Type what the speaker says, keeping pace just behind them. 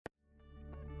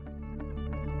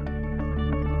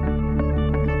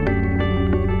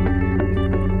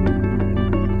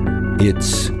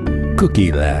It's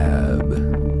Cookie Lab.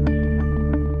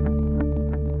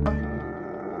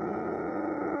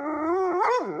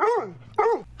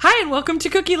 Hi, and welcome to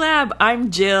Cookie Lab.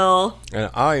 I'm Jill. And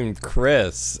I'm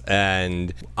Chris,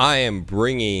 and I am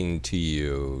bringing to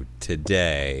you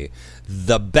today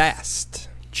the best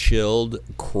chilled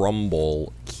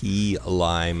Crumbl key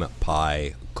lime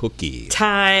pie cookie.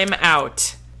 Time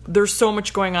out. There's so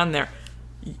much going on there.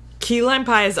 Key lime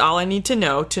pie is all I need to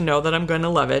know that I'm going to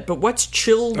love it. But what's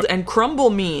chilled and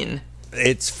Crumbl mean?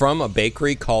 It's from a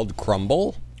bakery called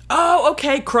Crumbl. Oh,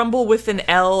 okay. Crumbl with an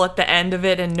L at the end of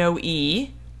it and no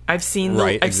E. I've seen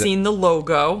the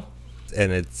logo.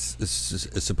 And it's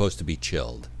supposed to be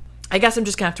chilled. I guess I'm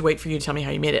just going to have to wait for you to tell me how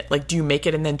you made it. Like, do you make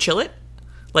it and then chill it?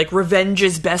 Like, revenge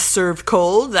is best served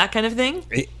cold, that kind of thing?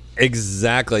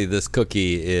 Exactly. This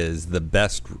cookie is the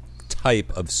best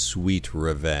type of sweet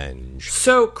revenge.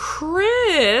 So,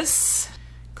 Chris.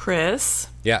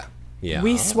 Yeah.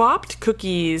 We swapped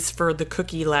cookies for the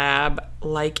Cookie Lab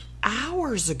like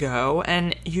hours ago,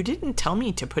 and you didn't tell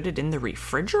me to put it in the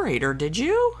refrigerator, did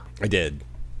you? I did.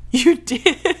 You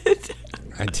did?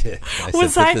 I did.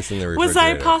 Put this in the refrigerator. Was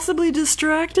I possibly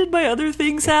distracted by other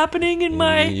things happening in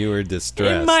my... You were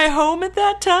distressed. In my home at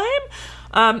that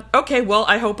time? Okay, well,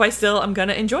 I hope I'm going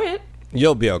to enjoy it.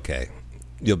 You'll be okay.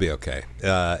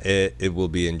 It will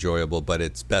be enjoyable, but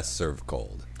it's best served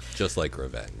cold, just like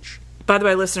revenge. By the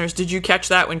way, listeners, did you catch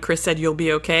that when Chris said you'll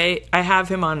be okay? I have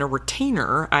him on a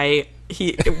retainer.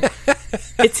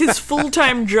 It's his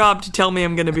full-time job to tell me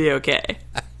I'm going to be okay.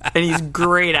 And he's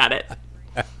great at it.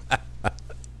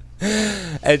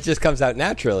 It just comes out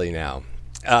naturally now.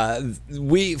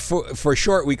 For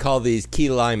short, we call these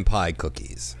key lime pie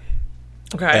cookies.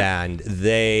 Okay. And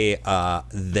they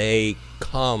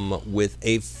come with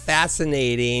a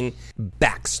fascinating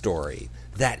backstory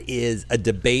that is a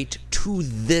debate to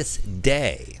this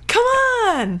day. Come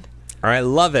on! I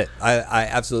love it. I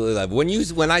absolutely love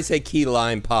it. When I say key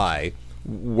lime pie,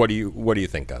 what do you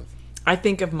think of? I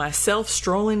think of myself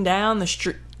strolling down the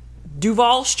street,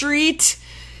 Duval Street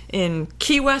in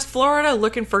Key West, Florida,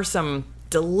 looking for some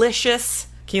delicious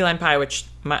key lime pie, which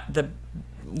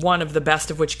one of the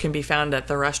best of which can be found at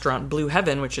the restaurant Blue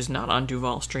Heaven, which is not on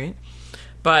Duval Street.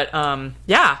 But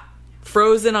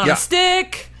frozen on a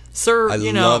stick. Served, I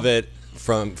love it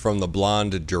from the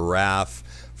blonde giraffe,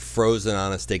 frozen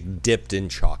on a stick, dipped in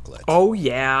chocolate. Oh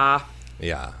yeah,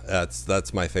 yeah.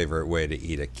 That's my favorite way to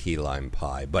eat a key lime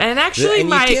pie. And actually,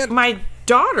 my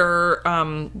daughter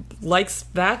likes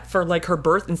that for like her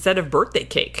instead of birthday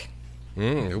cake.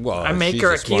 Well, I make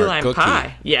her a key lime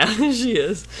pie. Yeah, she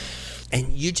is.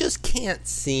 And you just can't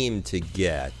seem to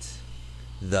get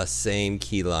the same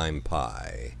key lime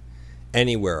pie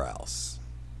anywhere else.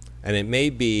 And it may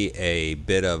be a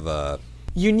bit of a...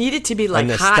 You need it to be like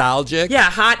nostalgic.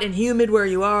 Hot and humid where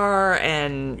you are,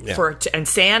 and and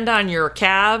sand on your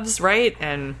calves, right?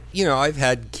 And I've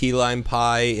had key lime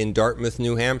pie in Dartmouth,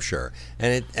 New Hampshire,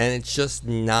 and it's just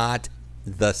not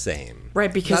the same.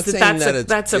 Right, because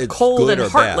that's a cold and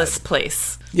heartless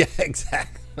place. Yeah,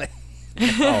 exactly.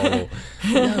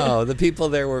 No, the people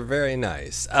there were very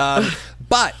nice.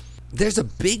 But there's a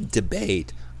big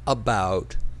debate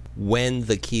about when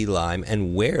the key lime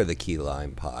and where the key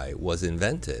lime pie was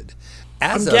invented.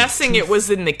 I'm guessing it was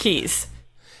in the Keys.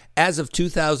 As of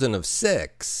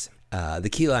 2006, the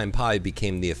key lime pie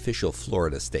became the official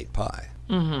Florida state pie.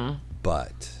 Mm-hmm.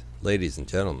 But, ladies and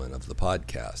gentlemen of the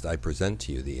podcast, I present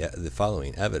to you the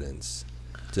following evidence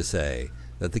to say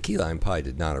that the key lime pie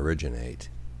did not originate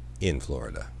in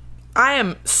Florida. I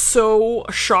am so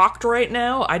shocked right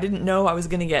now. I didn't know I was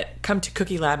going to come to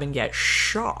Cookie Lab and get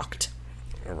shocked.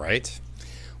 Right.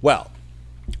 Well,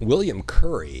 William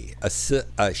Curry, a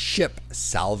ship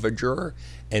salvager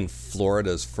and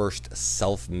Florida's first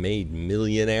self-made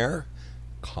millionaire,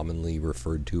 commonly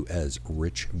referred to as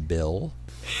Rich Bill,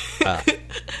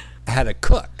 had a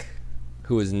cook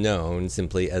who was known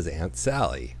simply as Aunt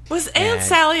Sally. Was Aunt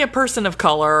Sally a person of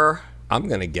color? I'm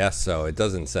going to guess so. It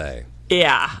doesn't say.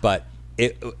 Yeah. But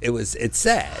it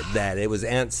said that it was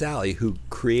Aunt Sally who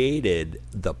created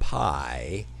the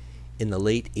pie in the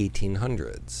late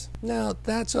 1800s. Now,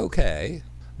 that's okay,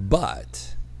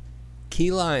 but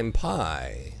key lime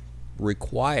pie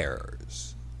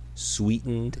requires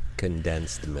sweetened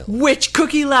condensed milk. Which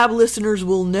Cookie Lab listeners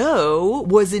will know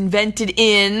was invented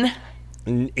in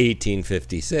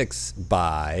 1856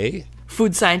 by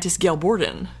food scientist Gail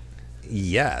Borden.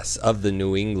 Yes, of the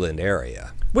New England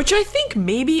area. Which I think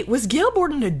maybe, was Gail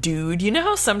Borden a dude? You know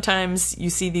how sometimes you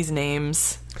see these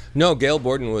names? No, Gail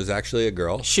Borden was actually a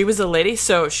girl. She was a lady.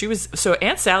 So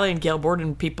Aunt Sally and Gail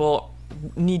Borden people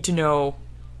need to know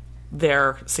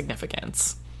their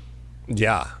significance.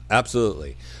 Yeah,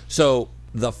 absolutely. So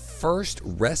the first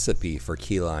recipe for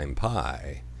key lime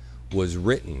pie was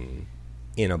written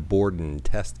in a Borden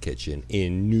test kitchen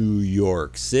in New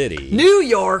York City. New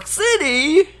York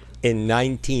City? In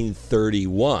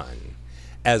 1931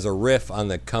 as a riff on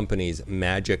the company's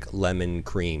Magic Lemon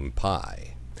Cream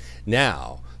Pie.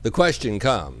 Now, the question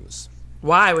comes.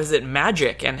 Why was it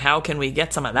magic, and how can we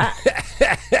get some of that?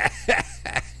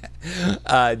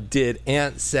 Did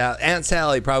Aunt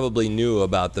Sally probably knew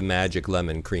about the Magic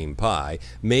Lemon Cream Pie.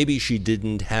 Maybe she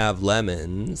didn't have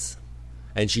lemons,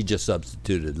 and she just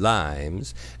substituted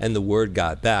limes, and the word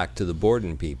got back to the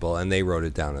Borden people, and they wrote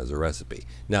it down as a recipe.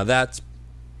 Now, that's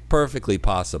perfectly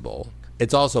possible.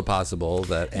 It's also possible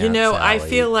that Aunt Sally... I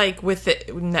feel like with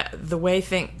the way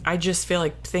I just feel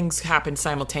like things happen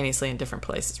simultaneously in different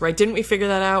places, right? Didn't we figure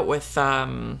that out with,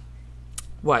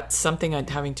 something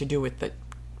having to do with the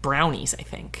brownies, I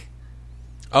think.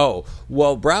 Oh,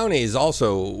 well, brownies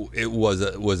also, it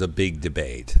was a big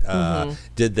debate.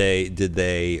 Did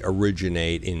they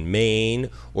originate in Maine,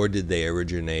 or did they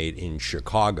originate in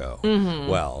Chicago?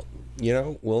 Well,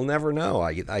 we'll never know,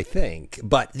 I think.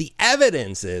 But the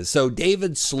evidence is, so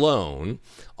David Sloan,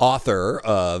 author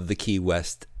of the Key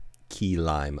West Key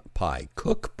Lime Pie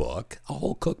Cookbook, a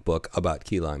whole cookbook about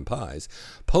key lime pies,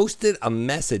 posted a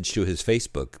message to his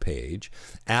Facebook page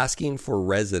asking for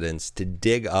residents to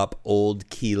dig up old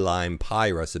key lime pie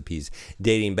recipes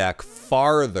dating back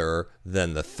farther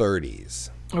than the 30s.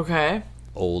 Okay.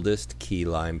 Oldest key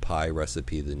lime pie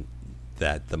recipe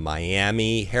that the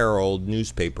Miami Herald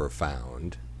newspaper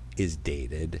found is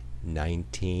dated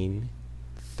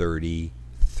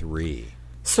 1933.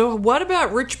 So what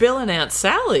about Rich Bill and Aunt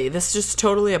Sally? This is just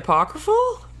totally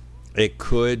apocryphal? It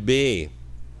could be.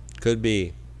 Could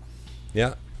be.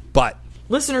 Yeah. But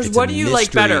listeners, what do you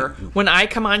like better? When I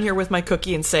come on here with my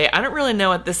cookie and say, I don't really know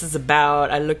what this is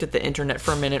about. I looked at the internet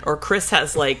for a minute. Or Chris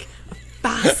has like a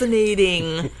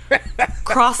fascinating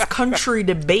cross-country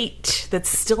debate that's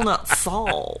still not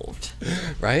solved.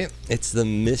 Right? It's the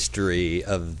mystery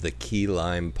of the key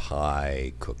lime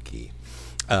pie cookie.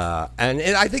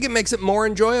 I think it makes it more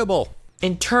enjoyable.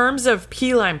 In terms of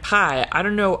key lime pie, I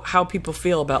don't know how people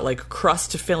feel about like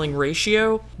crust to filling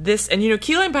ratio.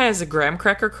 Key lime pie has a graham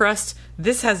cracker crust.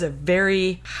 This has a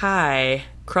very high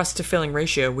crust to filling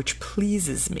ratio, which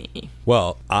pleases me.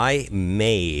 Well, I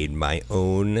made my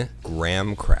own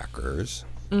graham crackers.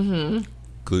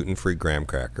 Gluten-free graham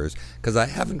crackers, because I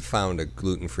haven't found a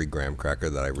gluten-free graham cracker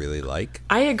that I really like.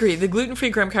 I agree. The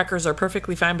gluten-free graham crackers are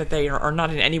perfectly fine, but they are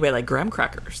not in any way like graham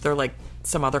crackers. They're like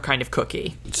some other kind of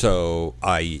cookie. So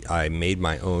I made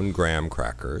my own graham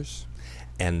crackers,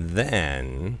 and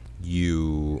then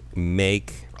you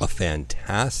make a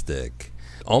fantastic,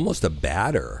 almost a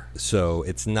batter. So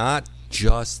it's not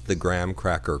just the graham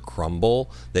cracker crumble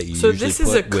that you usually this put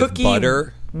is a cookie with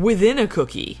butter. Within a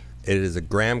cookie. It is a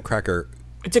graham cracker.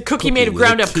 It's a cookie made of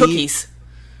ground up cookies.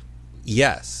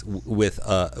 Yes, with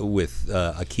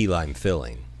a key lime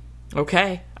filling.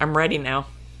 Okay, I'm ready now.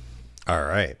 All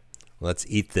right, let's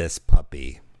eat this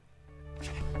puppy.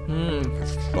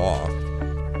 It's soft.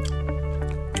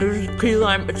 It's key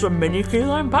lime. It's a mini key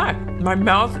lime pie. My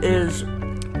mouth is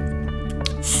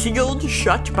sealed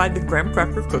shut by the graham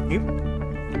cracker cookie.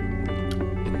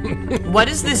 What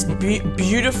is this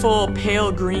beautiful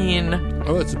pale green?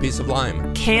 Oh, it's a piece of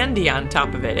lime. Candy on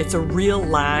top of it. It's a real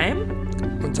lime?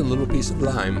 It's a little piece of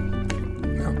lime.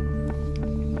 Yeah.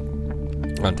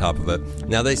 On top of it.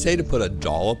 Now, they say to put a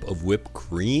dollop of whipped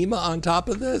cream on top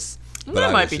of this. But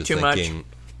that might be too much.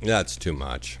 That's too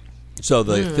much. So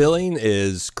the filling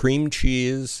is cream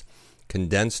cheese,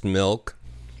 condensed milk,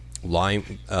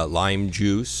 lime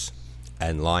juice,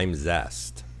 and lime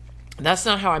zest. That's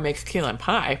not how I make key lime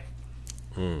pie.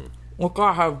 Look,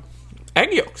 I have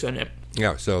egg yolks in it.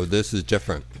 Yeah, so this is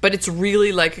different. But it's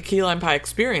really like a key lime pie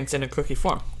experience in a cookie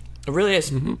form. It really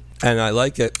is. Mm-hmm. And I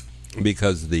like it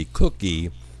because the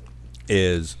cookie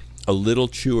is a little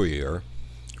chewier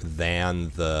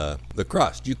than the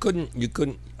crust. You can't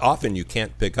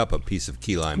pick up a piece of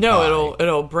key lime pie. No,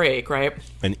 it'll break, right?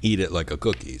 And eat it like a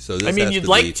cookie. So this you'd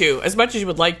like to, as much as you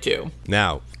would like to.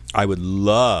 Now, I would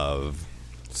love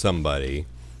somebody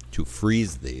to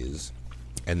freeze these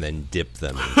and then dip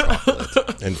them in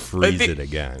chocolate and freeze it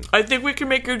again. I think we can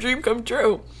make your dream come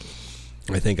true.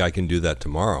 I think I can do that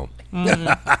tomorrow.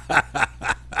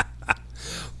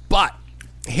 But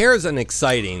here's an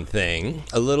exciting thing,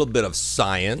 a little bit of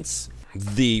science.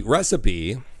 The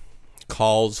recipe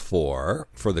calls for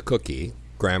the cookie,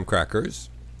 graham crackers,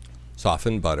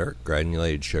 softened butter,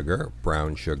 granulated sugar,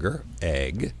 brown sugar,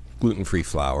 egg, gluten-free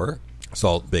flour,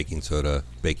 salt, baking soda,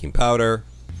 baking powder.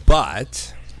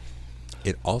 But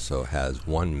it also has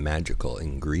one magical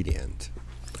ingredient.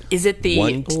 Is it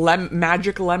the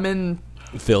magic lemon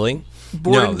filling?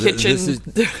 Board kitchen? This is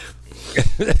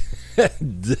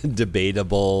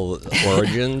debatable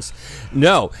origins.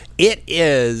 No, it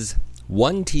is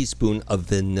 1 teaspoon of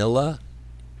vanilla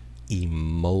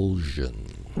emulsion.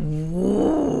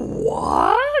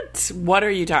 What? What are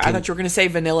you talking? I thought you were going to say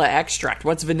vanilla extract.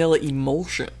 What's vanilla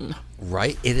emulsion?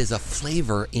 Right? It is a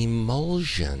flavor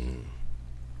emulsion.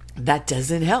 That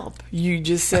doesn't help. You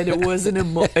just said it was it's an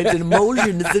emulsion. It's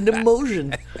an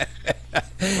emulsion.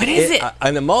 What is it?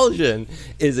 An emulsion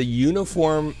is a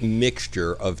uniform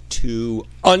mixture of two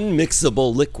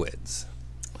unmixable liquids.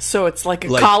 So it's like a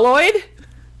colloid?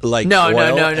 Like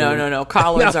no.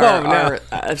 Colloids are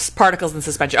particles in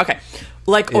suspension. Okay,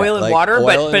 like oil and water,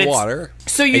 but it's water.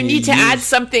 So you need to add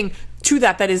something to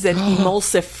that is an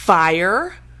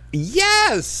emulsifier.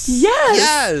 Yes.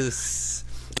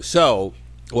 So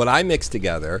what I mixed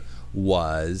together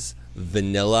was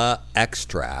vanilla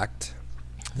extract.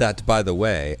 That, by the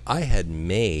way, I had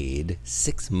made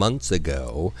 6 months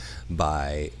ago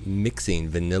by mixing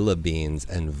vanilla beans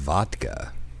and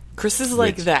vodka. Chris is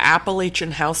like the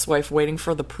Appalachian housewife waiting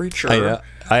for the preacher.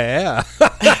 I am.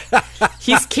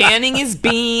 He's canning his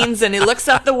beans, and he looks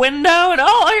out the window, and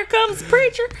here comes the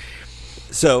preacher.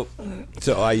 So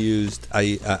I used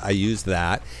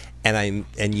that,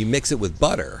 and you mix it with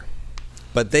butter,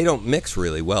 but they don't mix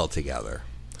really well together.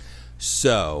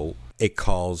 So it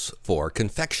calls for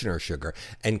confectioner's sugar,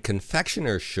 and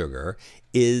confectioner's sugar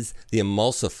is the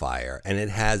emulsifier, and it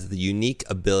has the unique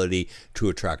ability to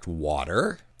attract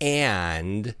water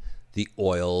and the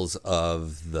oils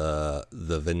of the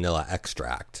vanilla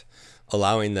extract,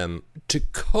 allowing them to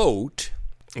coat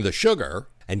the sugar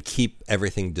and keep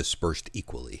everything dispersed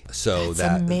equally. So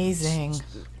that's amazing.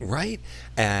 Right?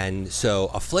 And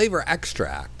so a flavor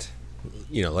extract,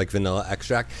 like vanilla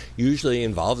extract, usually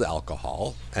involves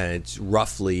alcohol, and it's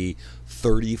roughly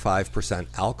 35%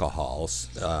 alcohol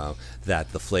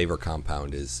that the flavor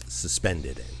compound is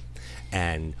suspended in.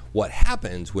 And what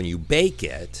happens when you bake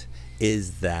it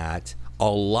is that a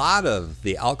lot of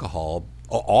the alcohol,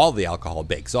 all the alcohol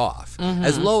bakes off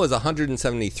as low as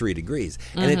 173 degrees,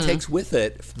 and it takes with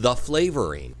it the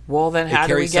flavoring. Well, then how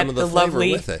do we get the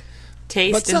lovely with it.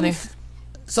 taste? But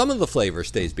some of the flavor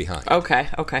stays behind. Okay.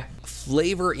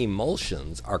 Flavor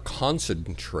emulsions are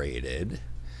concentrated,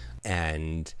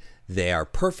 and they are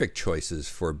perfect choices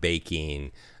for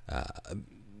baking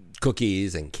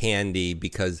cookies and candy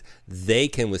because they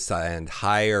can withstand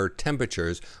higher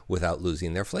temperatures without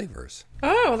losing their flavors.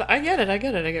 Oh, I get it. I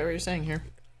get what you're saying here.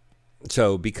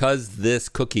 So because this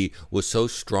cookie was so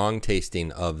strong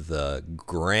tasting of the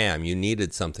graham, you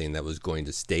needed something that was going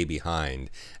to stay behind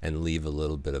and leave a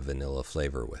little bit of vanilla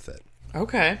flavor with it.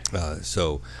 Okay.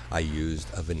 So I used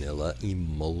a vanilla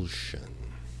emulsion.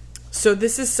 So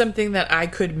this is something that I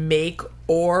could make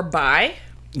or buy?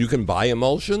 You can buy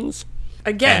emulsions.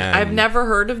 Again, I've never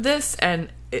heard of this, and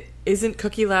isn't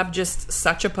Cookie Lab just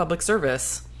such a public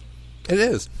service? It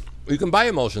is. You can buy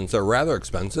emulsions. They're rather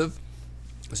expensive.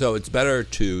 So it's better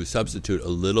to substitute a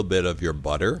little bit of your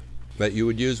butter that you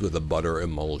would use with a butter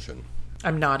emulsion.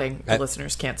 I'm nodding. The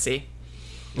listeners can't see.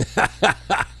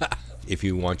 If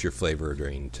you want your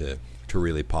flavoring to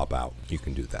really pop out, you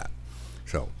can do that.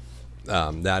 So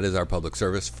that is our public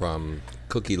service from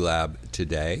Cookie Lab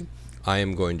today. I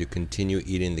am going to continue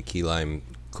eating the key lime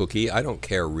cookie. I don't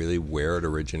care really where it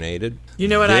originated. You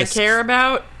know what I care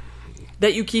about?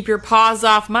 That you keep your paws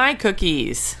off my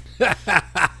cookies.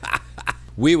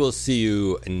 We will see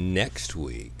you next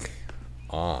week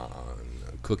on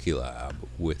Cookie Lab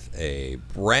with a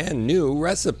brand new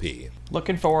recipe.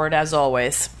 Looking forward as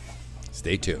always.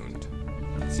 Stay tuned.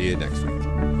 See you next week.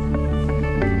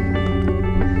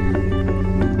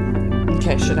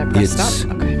 Okay, should I press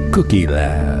stop? Okay. Cookie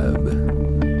Lab.